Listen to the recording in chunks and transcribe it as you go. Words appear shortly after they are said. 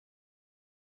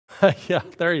Yeah,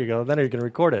 there you go. Then you can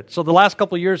record it. So the last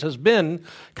couple of years has been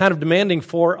kind of demanding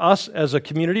for us as a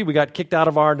community. We got kicked out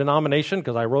of our denomination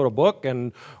because I wrote a book,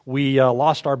 and we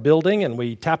lost our building, and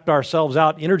we tapped ourselves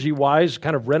out energy-wise,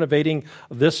 kind of renovating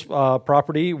this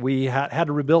property. We had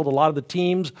to rebuild a lot of the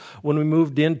teams when we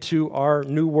moved into our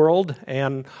new world,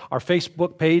 and our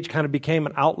Facebook page kind of became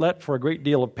an outlet for a great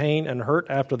deal of pain and hurt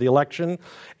after the election.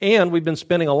 And we've been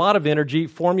spending a lot of energy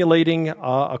formulating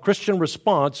a Christian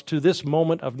response to this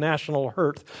moment of national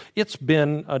hurt. It's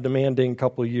been a demanding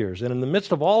couple of years. And in the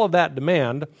midst of all of that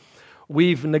demand,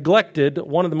 we've neglected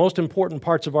one of the most important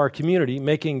parts of our community,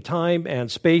 making time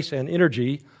and space and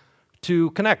energy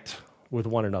to connect with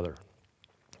one another.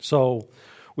 So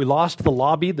we lost the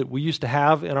lobby that we used to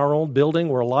have in our own building,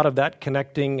 where a lot of that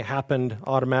connecting happened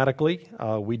automatically.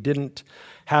 We didn't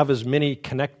have as many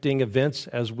connecting events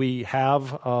as we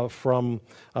have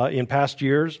in past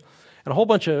years. And a whole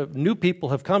bunch of new people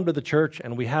have come to the church,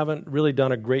 and we haven't really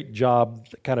done a great job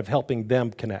kind of helping them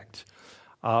connect.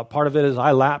 Part of it is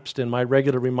I lapsed in my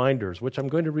regular reminders, which I'm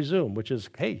going to resume, which is,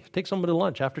 hey, take someone to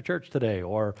lunch after church today,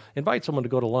 or invite someone to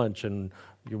go to lunch, and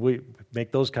we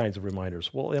make those kinds of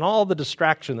reminders. Well, in all the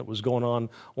distraction that was going on,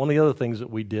 one of the other things that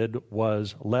we did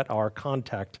was let our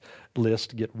contact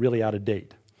list get really out of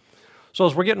date. So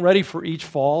as we're getting ready for each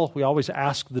fall, we always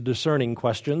ask the discerning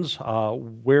questions.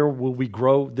 Where will we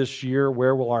grow this year?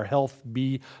 Where will our health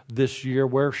be this year?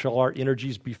 Where shall our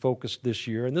energies be focused this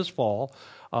year? And this fall,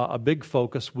 a big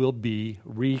focus will be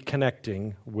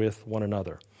reconnecting with one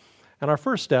another. And our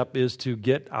first step is to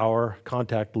get our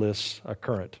contact lists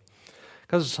current.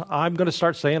 Because I'm going to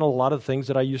start saying a lot of things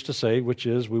that I used to say, which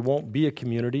is we won't be a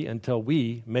community until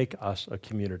we make us a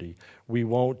community. We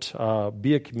won't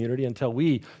be a community until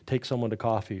we take someone to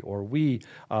coffee, or we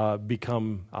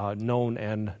become known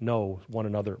and know one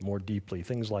another more deeply,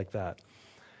 things like that.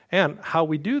 And how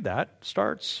we do that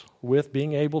starts with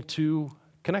being able to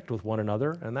connect with one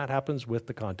another, and that happens with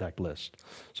the contact list.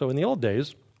 So in the old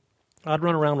days, I'd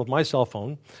run around with my cell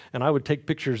phone, and I would take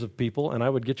pictures of people, and I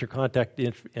would get your contact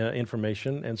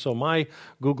information. And so my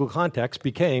Google Contacts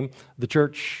became the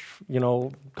church,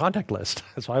 contact list.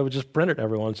 So I would just print it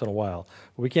every once in a while.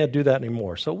 We can't do that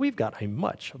anymore. So we've got a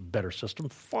much better system,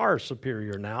 far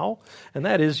superior now. And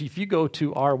that is, if you go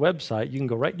to our website, you can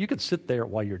go right. You can sit there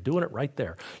while you're doing it right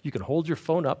there. You can hold your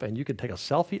phone up, and you can take a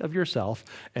selfie of yourself,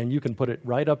 and you can put it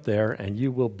right up there, and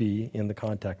you will be in the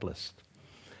contact list.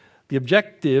 The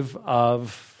objective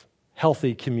of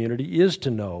healthy community is to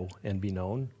know and be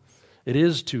known. It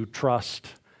is to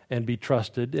trust and be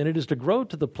trusted, and it is to grow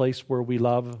to the place where we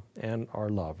love and are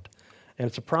loved. And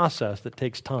it's a process that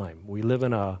takes time. We live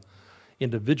in a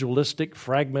individualistic,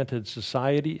 fragmented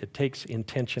society. It takes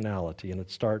intentionality, and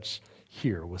it starts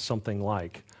here with something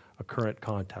like a current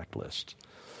contact list.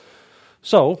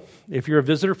 So, if you're a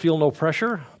visitor, feel no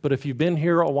pressure, but if you've been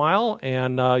here a while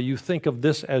and you think of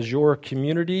this as your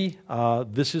community,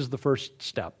 this is the first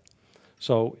step.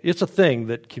 So, it's a thing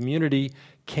that community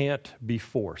can't be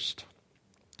forced.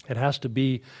 It has to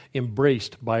be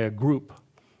embraced by a group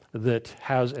that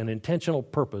has an intentional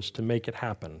purpose to make it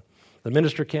happen. The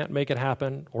minister can't make it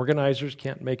happen. Organizers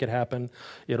can't make it happen.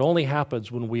 It only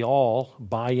happens when we all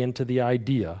buy into the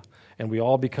idea and we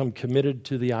all become committed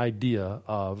to the idea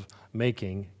of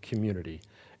making community.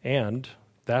 And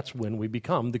that's when we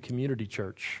become the community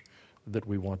church that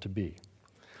we want to be.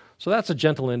 So that's a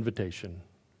gentle invitation.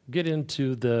 Get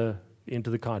into the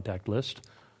contact list.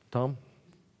 Tom?